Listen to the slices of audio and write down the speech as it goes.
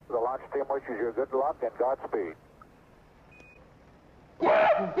Launch team wishes you good luck and Godspeed.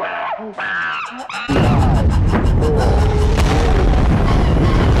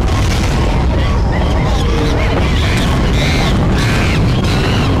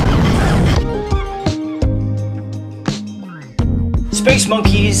 Space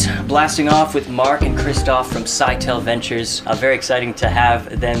Monkeys blasting off with Mark and Christoph from Scytale Ventures. Very exciting to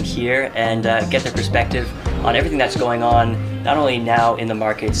have them here and get their perspective on everything that's going on, not only now in the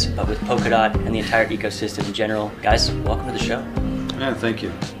markets, but with Polkadot and the entire ecosystem in general. Guys, welcome to the show. Yeah, thank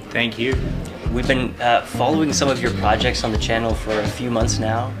you. Thank you. We've been following some of your projects on the channel for a few months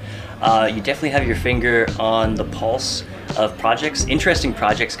now. You definitely have your finger on the pulse of projects, interesting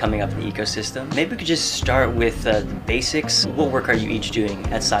projects coming up in the ecosystem. Maybe we could just start with the basics. What work are you each doing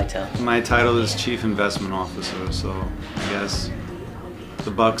at Scytale? My title is Chief Investment Officer, so I guess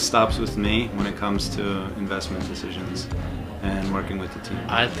the buck stops with me when it comes to investment decisions and working with the team.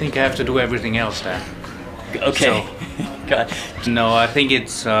 I think I have to do everything else then. Okay. No, I think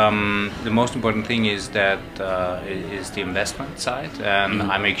it's the most important thing is that is the investment side, and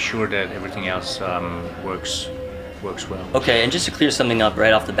I make sure that everything else works well. Okay, and just to clear something up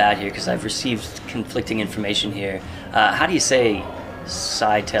right off the bat here, because I've received conflicting information here. How do you say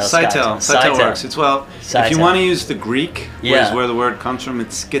Scytale? Scytale works. It's Scytale. If you want to use the Greek, which Yeah. is where the word comes from,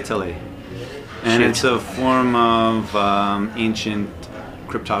 it's Scytale, and it's a form of ancient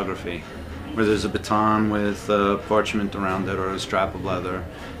cryptography, where there's a baton with parchment around it or a strap of leather,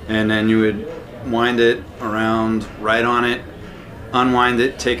 and then you would wind it around, write on it, unwind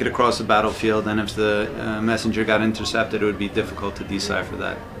it, take it across the battlefield, and if the messenger got intercepted, it would be difficult to decipher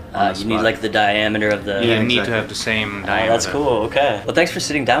that. You need like the diameter of the... Yeah, you need to have the same diameter. That's cool, okay. Well, thanks for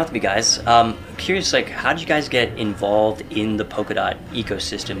sitting down with me, guys. Curious, like, how did you guys get involved in the Polkadot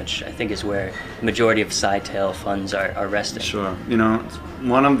ecosystem, which I think is where the majority of Scytale funds are resting? Sure. You know,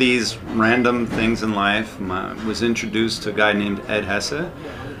 one of these random things in life was introduced to a guy named Ed Hesse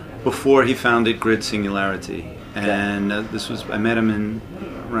before he founded Grid Singularity. And I met him in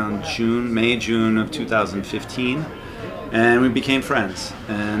around May, June of 2015. And we became friends.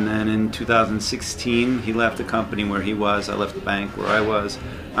 And then in 2016, he left the company where he was. I left the bank where I was.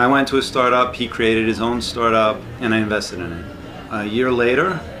 I went to a startup. He created his own startup, and I invested in it. A year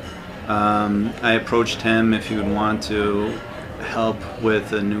later, I approached him if he would want to help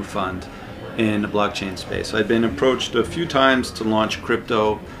with a new fund in the blockchain space. So I'd been approached a few times to launch a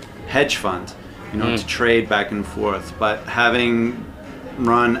crypto hedge fund, you know, to trade back and forth. But having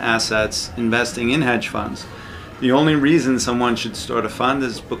run assets investing in hedge funds, the only reason someone should start a fund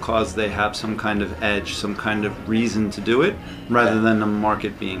is because they have some kind of edge, some kind of reason to do it, rather than the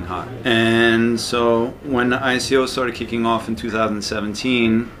market being hot. And so when the ICO started kicking off in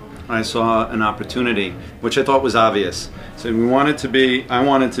 2017, I saw an opportunity, which I thought was obvious. So I wanted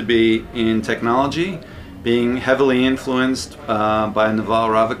to be in technology, being heavily influenced by Naval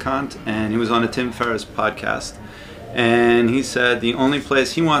Ravikant, and he was on a Tim Ferriss podcast. And he said the only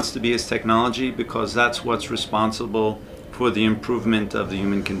place he wants to be is technology, because that's what's responsible for the improvement of the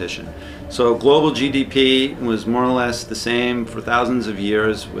human condition. So global GDP was more or less the same for thousands of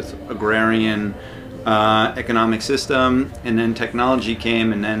years with agrarian economic system, and then technology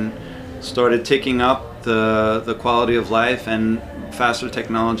came and then started ticking up the quality of life, and faster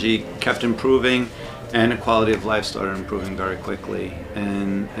technology kept improving, and the quality of life started improving very quickly.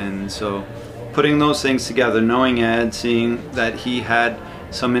 And so putting those things together, knowing Ed, seeing that he had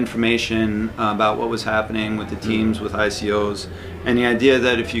some information about what was happening with the teams, with ICOs, and the idea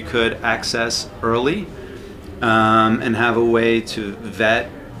that if you could access early and have a way to vet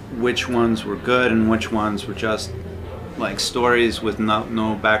which ones were good and which ones were just like stories with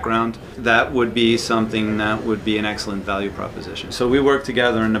no background, that would be something that would be an excellent value proposition. So we worked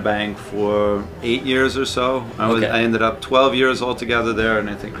together in the bank for 8 years or so. I ended up 12 years altogether there, and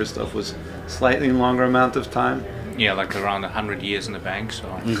I think Christoph was slightly longer amount of time. Yeah, like around 100 years in the bank. So.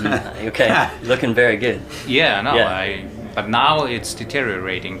 Okay, looking very good. Yeah, no, but now it's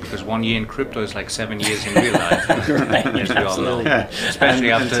deteriorating, because 1 year in crypto is like 7 years in real life. Right, as we all know. Yeah.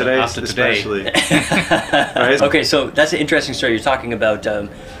 Especially after today. Right? Okay, so that's an interesting story. You're talking about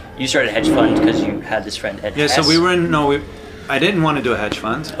you started a hedge fund because you had this friend Ed Hesse. So I didn't want to do a hedge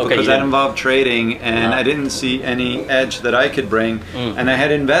fund because that involved trading, and I didn't see any edge that I could bring. And I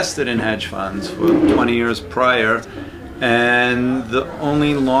had invested in hedge funds for 20 years prior, and the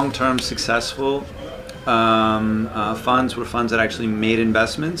only long-term successful funds were funds that actually made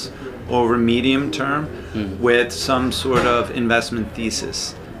investments over medium term with some sort of investment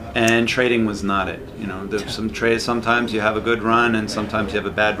thesis. And trading was not it. You know, there's some trades. Sometimes you have a good run, and sometimes you have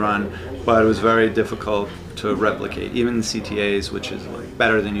a bad run. But it was very difficult to replicate, even the CTAs, which is like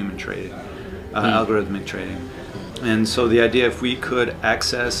better than human trading, algorithmic trading. And so the idea, if we could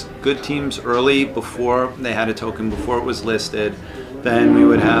access good teams early before they had a token, before it was listed, then we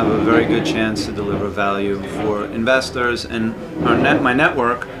would have a very good chance to deliver value for investors. And my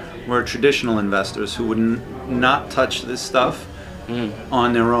network were traditional investors who would not touch this stuff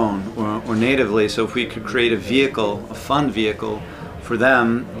on their own or natively. So if we could create a vehicle, a fund vehicle for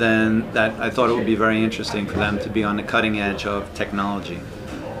them, then I thought it would be very interesting for them to be on the cutting edge of technology.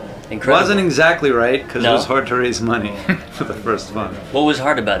 Incredible. Wasn't exactly right, because No. it was hard to raise money for the first fund. What was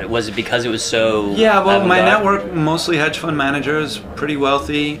hard about it? Was it because it was so... Yeah, well, my avant-garde? network, mostly hedge fund managers, pretty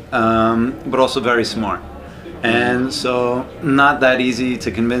wealthy, but also very smart. And so not that easy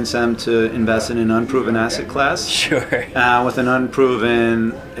to convince them to invest in an unproven asset class Sure. with an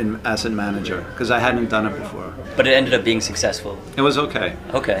unproven asset manager, because I hadn't done it before. But it ended up being successful. It was okay.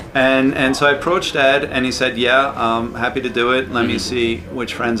 Okay. And so I approached Ed, and he said, yeah, I'm happy to do it. Let me see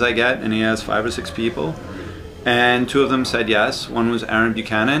which friends I get. And he has 5 or 6 people. And 2 of them said yes. One was Aaron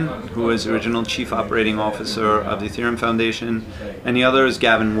Buchanan, who was the original Chief Operating Officer of the Ethereum Foundation. And the other is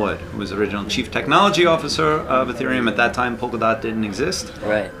Gavin Wood, who was the original Chief Technology Officer of Ethereum. At that time, Polkadot didn't exist.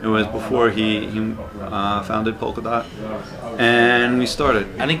 Right. It was before he founded Polkadot. And we started.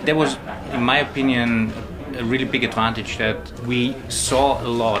 I think there was, in my opinion, a really big advantage that we saw a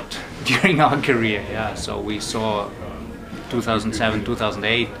lot during our career. Yeah, so we saw 2007,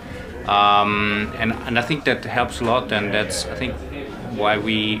 2008, and I think that helps a lot, and that's, I think, why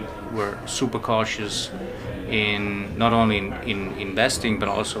we were super cautious in not only in investing but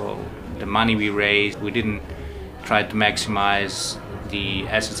also the money we raised. We didn't try to maximize the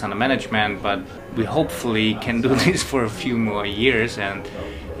assets under management, but we hopefully can do this for a few more years, and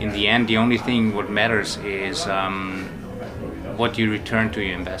in the end, the only thing what matters is what you return to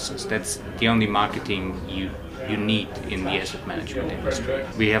your investors. That's the only marketing you need in the asset management industry.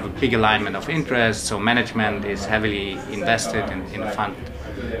 We have a big alignment of interests, so management is heavily invested in the fund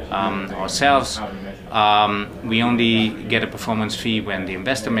ourselves. We only get a performance fee when the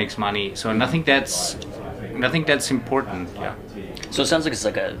investor makes money. So I think that's important. Yeah. So it sounds like it's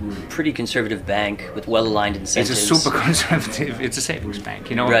like a pretty conservative bank with well-aligned incentives. It's a super conservative. It's a savings bank.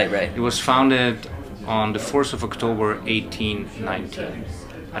 You know. Right. It was founded on the 4th of October, 1819.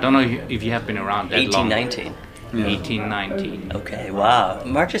 I don't know if you have been around that long. 1819. Yeah. 1819. Okay, wow.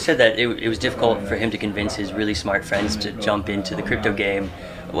 Mark just said that it was difficult for him to convince his really smart friends to jump into the crypto game.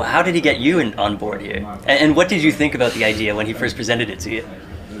 Well, how did he get you on board here? And what did you think about the idea when he first presented it to you?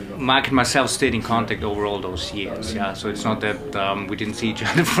 Mark and myself stayed in contact over all those years, yeah. So it's not that we didn't see each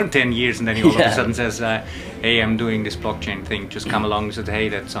other for 10 years and then he all of a sudden says, hey, I'm doing this blockchain thing, just come along. And said, hey,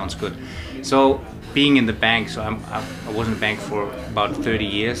 that sounds good. So being in the bank, so I was in the bank for about 30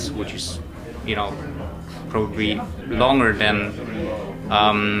 years, which is, you know, probably longer than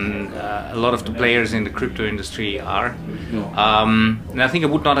a lot of the players in the crypto industry are. And I think I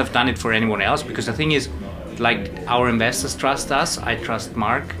would not have done it for anyone else, because the thing is, like, our investors trust us, I trust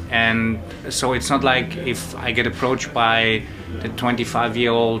Mark, and so it's not like if I get approached by the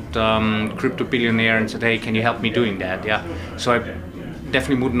 25-year-old crypto billionaire and said, hey, can you help me doing that? Yeah. So I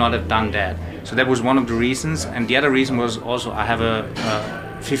definitely would not have done that. So that was one of the reasons, and the other reason was also I have a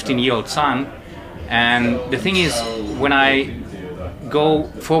 15-year-old son, and the thing is, when I go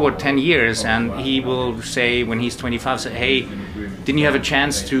forward 10 years and he will say, when he's 25, say, hey, didn't you have a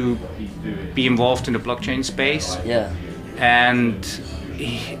chance to be involved in the blockchain space? Yeah. And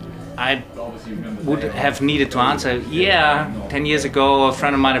I would have needed to answer, yeah, 10 years ago a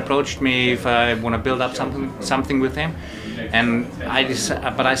friend of mine approached me if I want to build up something with him, and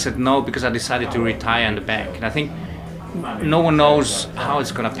but I said no, because I decided to retire in the bank. And I think no one knows how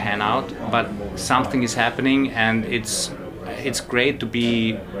it's going to pan out, but something is happening, and it's great to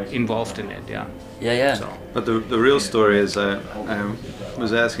be involved in it. Yeah. Yeah. So. But the real story is I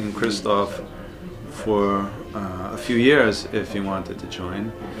was asking Christoph for a few years if he wanted to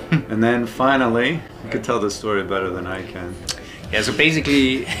join. And then finally, you could tell the story better than I can. Yeah, so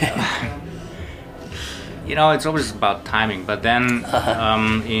basically, you know, it's always about timing. But then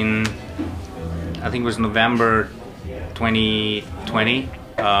in, I think it was November 2020,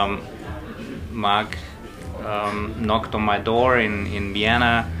 Mark knocked on my door in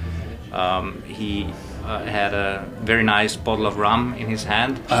Vienna. He had a very nice bottle of rum in his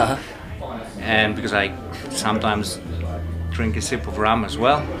hand, and because I sometimes drink a sip of rum as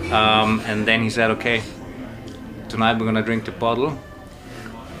well, and then he said, okay, tonight we're gonna drink the bottle.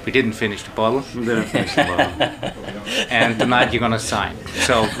 We didn't finish the bottle. We didn't finish the bottle. And tonight you're gonna sign.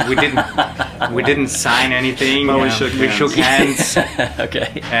 So we didn't sign anything. But we shook hands. We shook hands.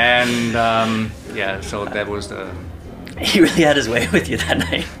 Okay. And Yeah, so that was the... He really had his way with you that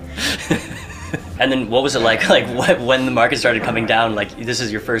night. And then what was it like when the market started coming down, like this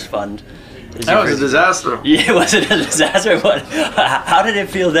is your first fund? That was a disaster. Yeah, was it a disaster? What? How did it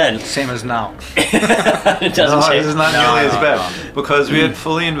feel then? Same as now. It doesn't change. This is not nearly as bad. Because we had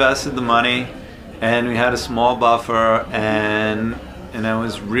fully invested the money and we had a small buffer, and I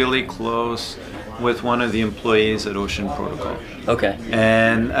was really close with one of the employees at Ocean Protocol. Okay.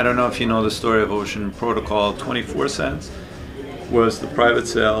 And I don't know if you know the story of Ocean Protocol. 24 cents was the private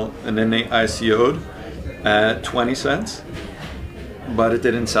sale, and then they ICO'd at 20 cents, but it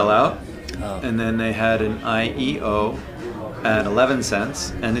didn't sell out. Oh. And then they had an IEO at 11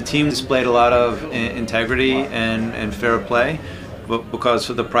 cents, and the team displayed a lot of integrity and fair play, but because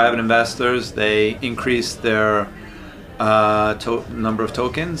for the private investors, they increased their number of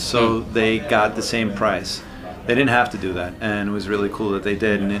tokens, so they got the same price. They didn't have to do that, and it was really cool that they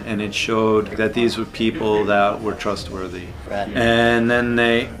did, and it showed that these were people that were trustworthy. Right. And then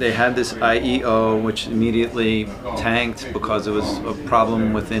they had this IEO, which immediately tanked because it was a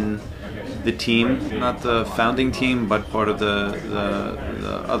problem within the team, not the founding team, but part of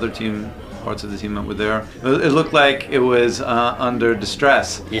the other team, parts of the team that were there. It looked like it was under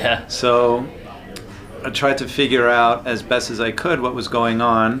distress. Yeah. So I tried to figure out as best as I could what was going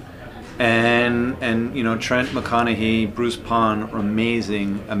on, and you know, Trent McConaughey, Bruce Pond, are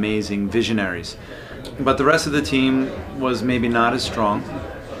amazing visionaries, but the rest of the team was maybe not as strong.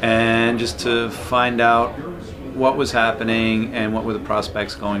 And just to find out what was happening and what were the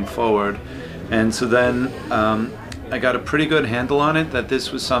prospects going forward, and so then I got a pretty good handle on it that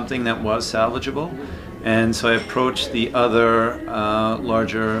this was something that was salvageable, and so I approached the other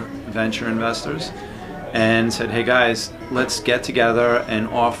larger venture investors and said, hey guys, let's get together and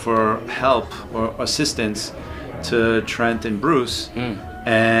offer help or assistance to Trent and Bruce.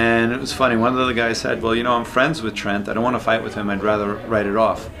 And it was funny, one of the guys said, well, you know, I'm friends with Trent, I don't want to fight with him, I'd rather write it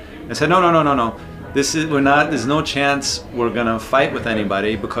off. I said, no. There's no chance we're gonna fight with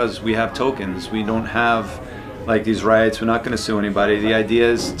anybody because we have tokens. We don't have like these rights. We're not gonna sue anybody. The idea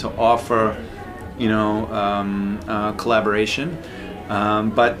is to offer, you know, collaboration.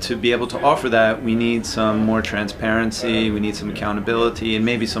 But to be able to offer that, we need some more transparency. We need some accountability and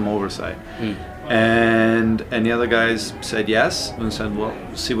maybe some oversight. And the other guys said yes, and said, well,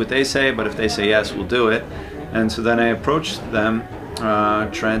 we'll see what they say. But if they say yes, we'll do it. And so then I approached them,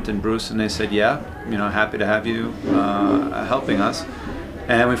 Trent and Bruce, and they said, yeah, you know, happy to have you helping us.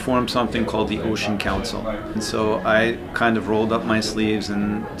 And we formed something called the Ocean Council. And so I kind of rolled up my sleeves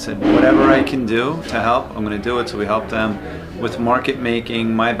and said, whatever I can do to help, I'm going to do it. So we helped them with market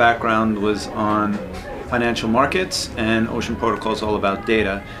making. My background was on financial markets, and Ocean Protocol is all about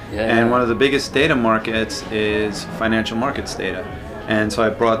data. And one of the biggest data markets is financial markets data. And so I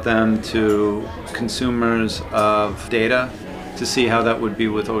brought them to consumers of data to see how that would be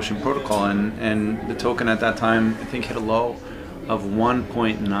with Ocean Protocol. And the token at that time, I think, hit a low of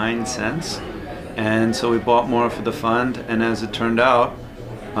 1.9 cents. And so we bought more for the fund, and as it turned out,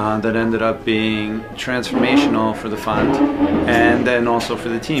 that ended up being transformational for the fund and then also for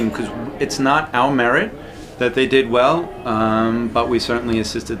the team, because it's not our merit that they did well, but we certainly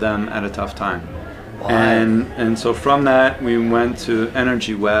assisted them at a tough time. Wow. And so from that we went to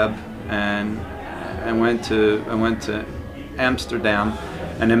Energy Web, and I went to Amsterdam,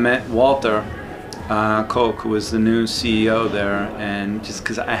 and I met Walter Koch, who was the new CEO there, and just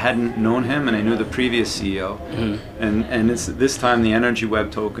because I hadn't known him and I knew the previous CEO, and this time the Energy Web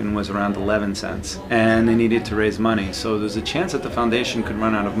token was around 11 cents, and they needed to raise money. So there's a chance that the foundation could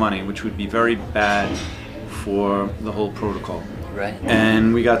run out of money, which would be very bad for the whole protocol. Right.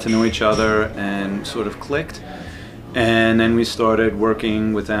 And we got to know each other and sort of clicked. And then we started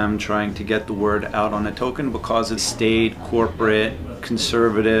working with them, trying to get the word out on the token, because it stayed corporate,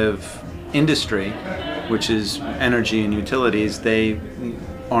 conservative industry, which is energy and utilities. They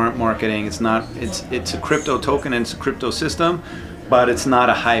aren't marketing. It's a crypto token and it's a crypto system, but it's not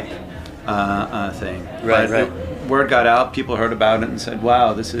a hype thing. Right. Word got out. People heard about it and said,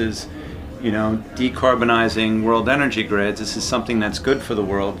 "Wow, this is, you know, decarbonizing world energy grids. This is something that's good for the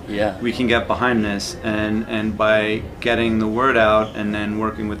world. Yeah. We can get behind this." And by getting the word out and then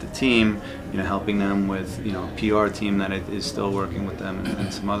working with the team, you know, helping them with, you know, PR team that is still working with them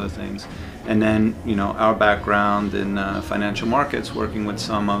and some other things. And then, you know, our background in financial markets, working with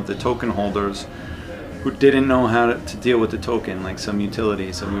some of the token holders who didn't know how to deal with the token, like some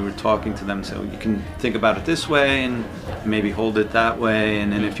utilities. And we were talking to them, so you can think about it this way and maybe hold it that way.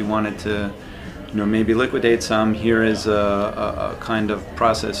 And then if you wanted to, you know, maybe liquidate some, here is a kind of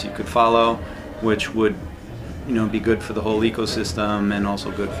process you could follow, which would, be good for the whole ecosystem and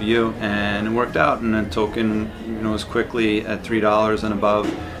also good for you, and it worked out. And the token, was quickly at $3 and above,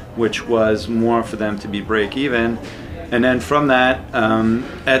 which was more for them to be break even. And then from that,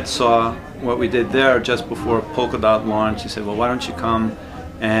 Ed saw what we did there just before Polkadot launched. He said, well, why don't you come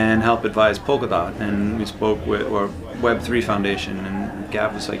and help advise Polkadot? And we spoke with Web3 Foundation, and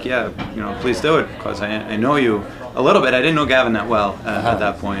Gav was like, yeah, please do it, because I know you a little bit. I didn't know Gavin that well at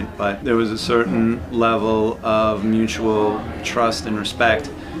that point, but there was a certain level of mutual trust and respect,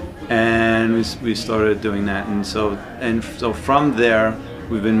 and we started doing that. And so from there,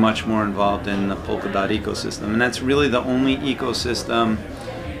 we've been much more involved in the Polkadot ecosystem, and that's really the only ecosystem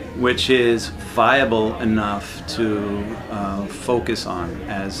which is viable enough to focus on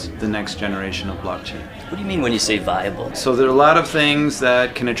as the next generation of blockchain. What do you mean when you say viable? So there are a lot of things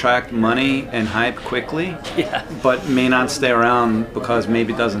that can attract money and hype quickly, but may not stay around because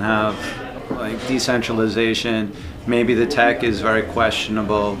maybe it doesn't have like decentralization, maybe the tech is very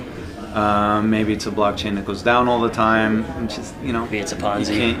questionable, maybe it's a blockchain that goes down all the time, which is, maybe it's a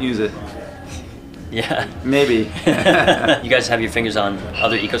Ponzi. You can't use it. Yeah. Maybe. You guys have your fingers on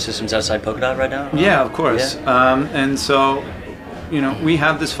other ecosystems outside Polkadot right now? Yeah, of course. Yeah. And so, we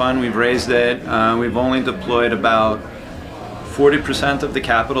have this fund, we've raised it, we've only deployed about 40% of the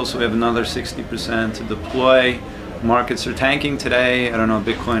capital, so we have another 60% to deploy. Markets are tanking today. I don't know,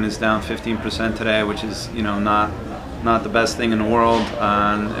 Bitcoin is down 15% today, which is, not the best thing in the world,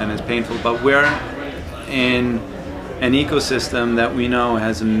 and it's painful, but we're in an ecosystem that we know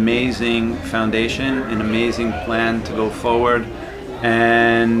has amazing foundation, an amazing plan to go forward,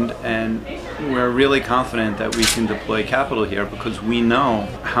 and we're really confident that we can deploy capital here because we know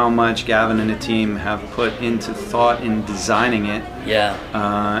how much Gavin and the team have put into thought in designing it. Yeah.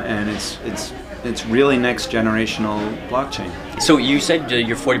 And it's really next generational blockchain. So you said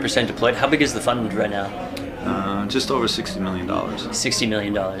you're 40% deployed. How big is the fund right now? Just over $60 million. $60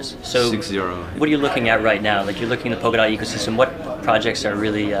 million. So 60. What are you looking at right now? Like, you're looking at the Polkadot ecosystem. What projects are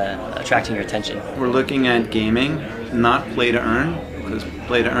really attracting your attention? We're looking at gaming, not play to earn, because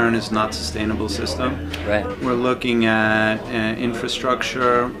play to earn is not a sustainable system. Right. We're looking at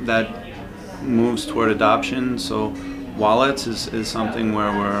infrastructure that moves toward adoption. So wallets is something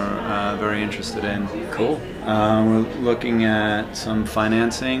where we're very interested in. Cool. We're looking at some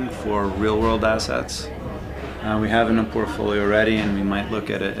financing for real-world assets. We have in a portfolio already, and we might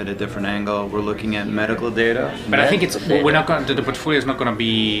look at it at a different angle. We're looking at medical data. But I think we're not going. The portfolio is not going to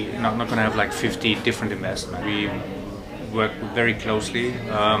be not going to have like 50 different investments. We work very closely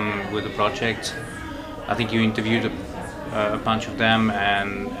with the project. I think you interviewed a bunch of them,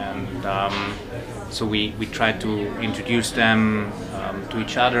 and so we try to introduce them to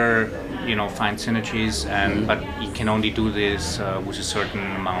each other. Find synergies, but you can only do this with a certain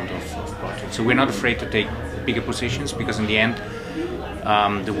amount of projects. So we're not afraid to take bigger positions, because in the end,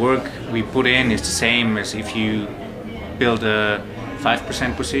 the work we put in is the same as if you build a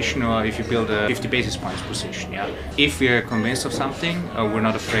 5% position or if you build a 50 basis points position. Yeah. If we are convinced of something, we're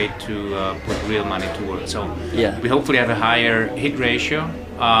not afraid to put real money to work. So we hopefully have a higher hit ratio.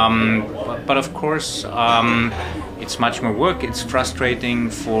 But of course, it's much more work. It's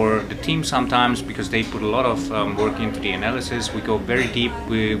frustrating for the team sometimes because they put a lot of work into the analysis. We go very deep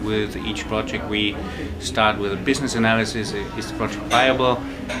with each project. We start with a business analysis. Is the project viable?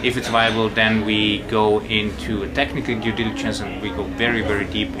 If it's viable, then we go into a technical due diligence and we go very, very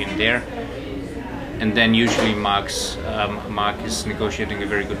deep in there. And then usually Mark is negotiating a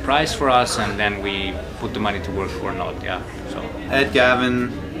very good price for us, and then we put the money to work or not. Yeah. So Ed,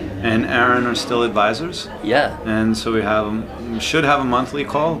 Gavin, and Aaron are still advisors. Yeah. And so we should have a monthly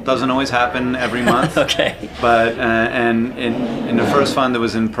call. Doesn't always happen every month. Okay. But and in the first fund, it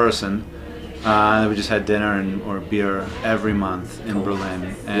was in person. We just had dinner or beer every month in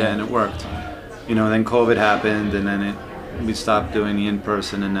Berlin, and it worked. Then COVID happened, and then we stopped doing the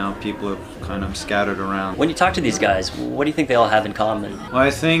in-person, and now people are kind of scattered around. When you talk to these guys, what do you think they all have in common? Well,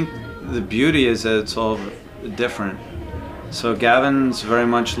 I think the beauty is that it's all different. So Gavin's very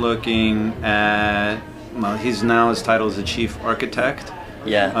much looking at, he's now, his title is the chief architect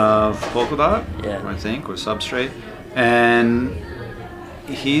of Polkadot, I think, or Substrate. And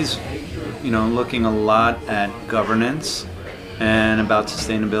he's, looking a lot at governance and about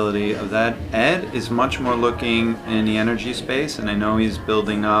sustainability of that. Ed is much more looking in the energy space, and I know he's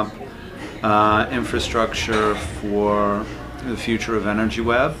building up infrastructure for the future of Energy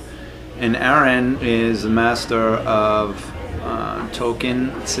Web. And Aaron is a master of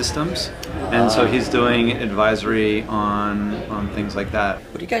token systems, and so he's doing advisory on things like that.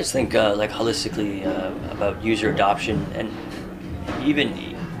 What do you guys think, like holistically, about user adoption and even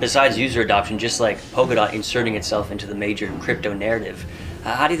besides user adoption, just like Polkadot inserting itself into the major crypto narrative,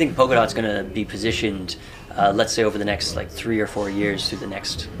 how do you think Polkadot's going to be positioned, let's say over the next like 3 or 4 years through the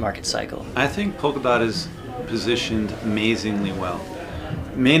next market cycle? I think Polkadot is positioned amazingly well.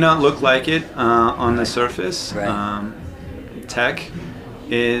 May not look like it on the surface. Right. Tech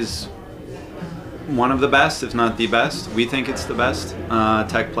is one of the best, if not the best. We think it's the best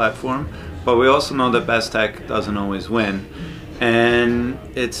tech platform, but we also know that best tech doesn't always win. And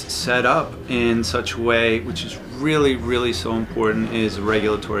it's set up in such a way, which is really, really so important, is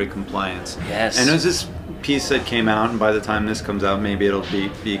regulatory compliance. Yes. And there's this piece that came out, and by the time this comes out, maybe it'll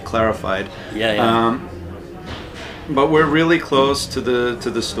be clarified. Yeah. But we're really close to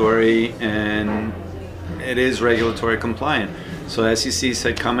the story, and it is regulatory compliant. So SEC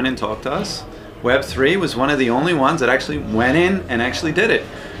said, come in and talk to us. Web3 was one of the only ones that actually went in and actually did it.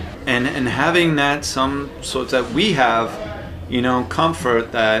 And having that some sort that we have, you know,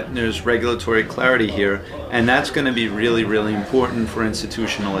 comfort that there's regulatory clarity here, and that's going to be really, really important for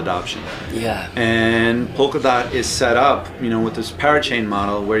institutional adoption. Yeah. And Polkadot is set up, you know, with this parachain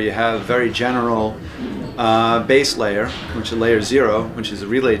model where you have very general base layer, which is layer 0, which is a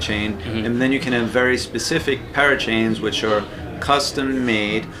relay chain, and then you can have very specific parachains which are custom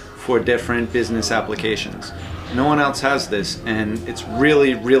made for different business applications. No one else has this, and it's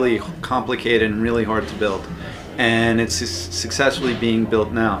really, really complicated and really hard to build. And it's successfully being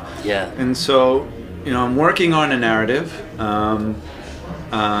built now. Yeah. And so, you know, I'm working on a narrative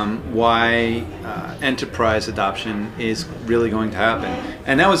why enterprise adoption is really going to happen.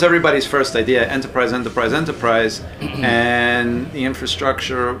 And that was everybody's first idea, enterprise, enterprise, enterprise, and the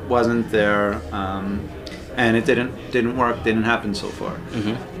infrastructure wasn't there, and it didn't work, didn't happen so far.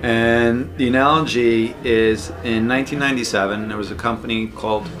 And the analogy is, in 1997, there was a company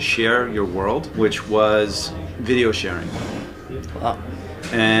called Share Your World, which was video sharing. Wow.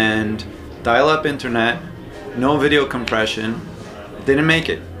 And dial-up internet, no video compression, didn't make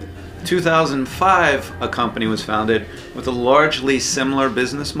it. 2005, a company was founded with a largely similar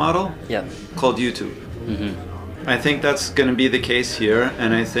business model called YouTube. I think that's going to be the case here,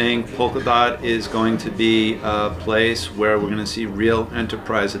 and I think Polkadot is going to be a place where we're going to see real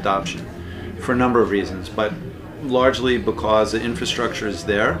enterprise adoption for a number of reasons, but largely because the infrastructure is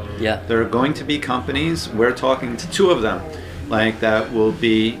there. Yeah. There are going to be companies, we're talking to 2 of them, like that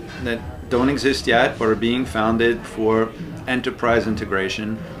don't exist yet, but are being founded for enterprise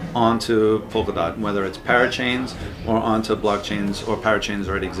integration onto Polkadot, whether it's parachains or onto blockchains or parachains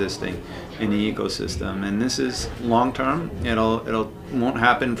already existing in the ecosystem. And this is long term. It won't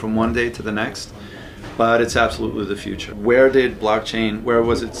happen from one day to the next, but it's absolutely the future. Where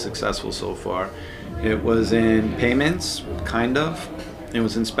was it successful so far? It was in payments, kind of. It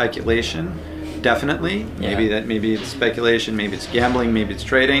was in speculation, definitely. Yeah. Maybe it's speculation, maybe it's gambling, maybe it's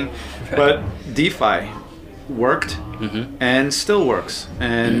trading. Right. But DeFi worked and still works.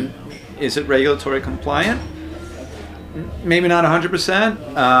 And is it regulatory compliant? Maybe not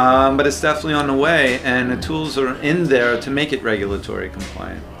 100%, but it's definitely on the way, and the tools are in there to make it regulatory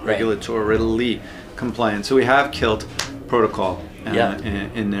compliant, regulatorily compliant. So we have Kilt protocol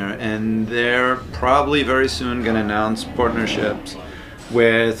in there, and they're probably very soon going to announce partnerships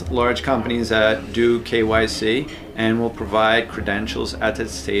with large companies that do KYC and will provide credentials,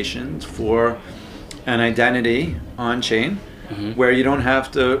 attestations for an identity on chain, where you don't have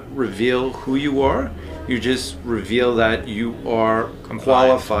to reveal who you are. You just reveal that you are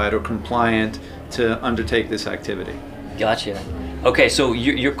qualified or compliant to undertake this activity. Gotcha. Okay, so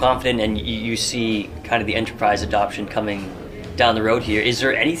you're confident, and you see kind of the enterprise adoption coming down the road here. Is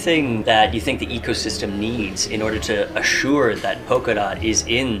there anything that you think the ecosystem needs in order to assure that Polkadot is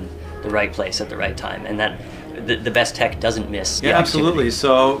in the right place at the right time, and that the best tech doesn't miss the activity? Absolutely.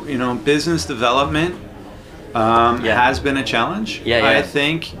 So, you know, business development has been a challenge. I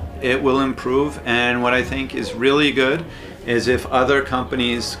think it will improve, and what I think is really good is if other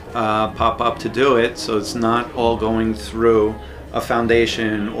companies pop up to do it, so it's not all going through a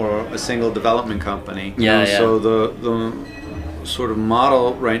foundation or a single development company. So the sort of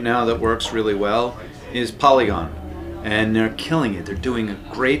model right now that works really well is Polygon, and they're killing it. They're doing a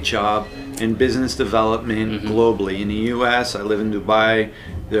great job in business development globally. In the US, I live in Dubai,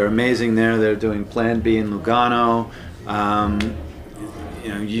 they're amazing there. They're doing Plan B in Lugano. You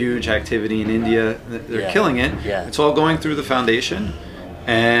know, huge activity in India. They're killing it. It's all going through the foundation.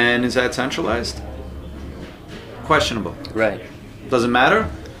 And is that centralized? Questionable. Right. Does it matter?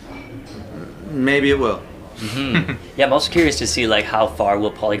 Maybe it will. Yeah, I'm also curious to see like how far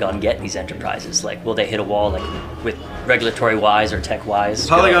will Polygon get these enterprises. Like, will they hit a wall like with regulatory wise or tech wise.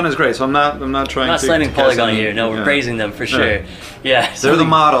 Polygon is great, so I'm not trying not to slamming Polygon here. No, we're yeah. praising them for sure. Right. Yeah, They're the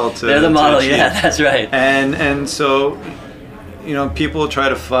model. They're the model. Yeah, that's right. And so, you know, people try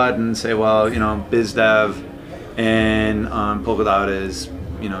to FUD and say, well, you know, BizDev and Polkadot is,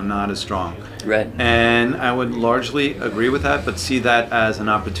 you know, not as strong. Right. And I would largely agree with that, but see that as an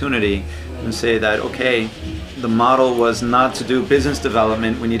opportunity and say that, okay, the model was not to do business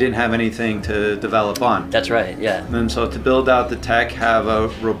development when you didn't have anything to develop on. That's right, yeah. And so to build out the tech, have a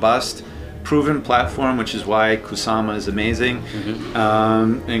robust, proven platform, which is why Kusama is amazing,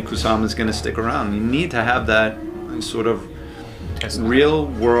 and Kusama is going to stick around. You need to have that sort of real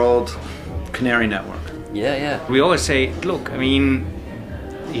world canary network. Yeah, yeah. We always say, look, I mean,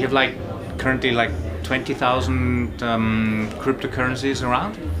 you have like currently like 20,000 cryptocurrencies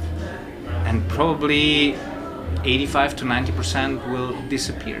around, and probably 85 to 90% will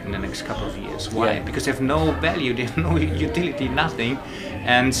disappear in the next couple of years. Why? Yeah. Because they have no value, they have no utility, nothing,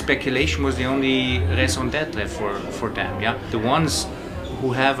 and speculation was the only raison d'être for them. Yeah, the ones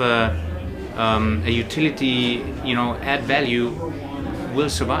who have a utility, you know, add value, will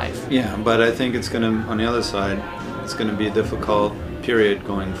survive. Yeah, but I think it's going to, on the other side, it's going to be a difficult period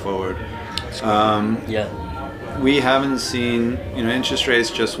going forward. Yeah. We haven't seen, you know, interest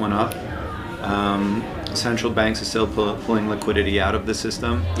rates just went up. Central banks are still pulling liquidity out of the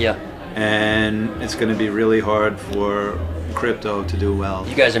system. Yeah. And it's going to be really hard for crypto to do well.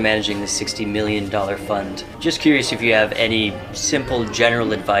 You guys are managing the $60 million fund. Just curious if you have any simple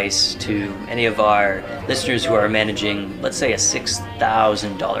general advice to any of our listeners who are managing, let's say, a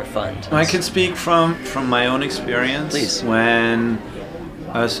 $6,000 fund. I can speak from my own experience. Please. When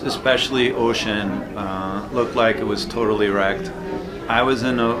especially Ocean looked like it was totally wrecked. I was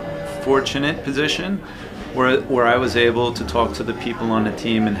in a fortunate position where I was able to talk to the people on the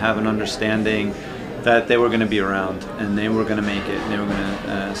team and have an understanding that they were going to be around and they were going to make it and they were going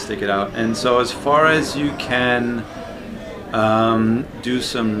to stick it out. And so as far as you can do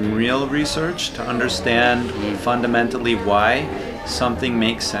some real research to understand fundamentally why something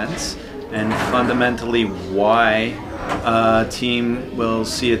makes sense and fundamentally why a team will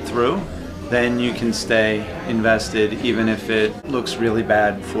see it through, then you can stay invested even if it looks really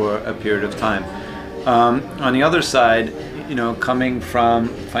bad for a period of time. On the other side, you know, coming from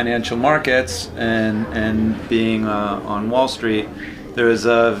financial markets and being on Wall Street, there's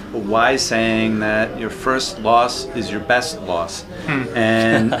a wise saying that your first loss is your best loss.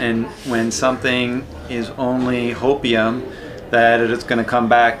 And when something is only hopium that it's going to come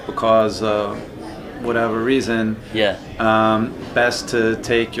back because of whatever reason, yeah, best to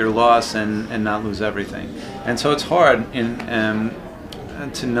take your loss and not lose everything. And so it's hard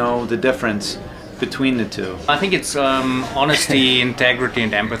to know the difference between the two. I think it's honesty, integrity,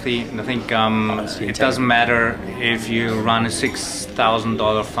 and empathy. And I think it doesn't matter if you run a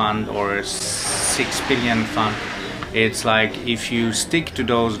 $6,000 fund or a $6 billion fund. It's like if you stick to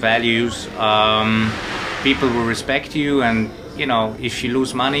those values, people will respect you, and you know, if you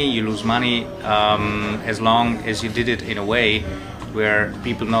lose money, you lose money, as long as you did it in a way where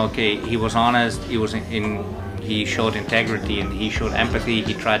people know, okay, he was honest, he showed integrity, and he showed empathy,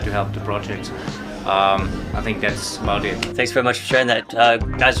 he tried to help the project. I think that's about it. Thanks very much for sharing that.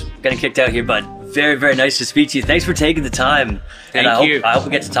 Guys, getting kicked out here, but very, very nice to speak to you. Thanks for taking the time. Thank you. I hope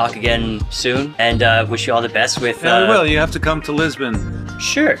we get to talk again soon, and wish you all the best with... Yeah, we will. You have to come to Lisbon.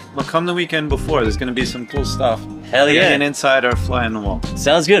 Sure. Well, come the weekend before. There's going to be some cool stuff. Hell yeah. Get an inside or fly on the wall.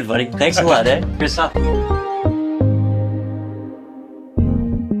 Sounds good, buddy. Thanks a lot, eh? Good stuff.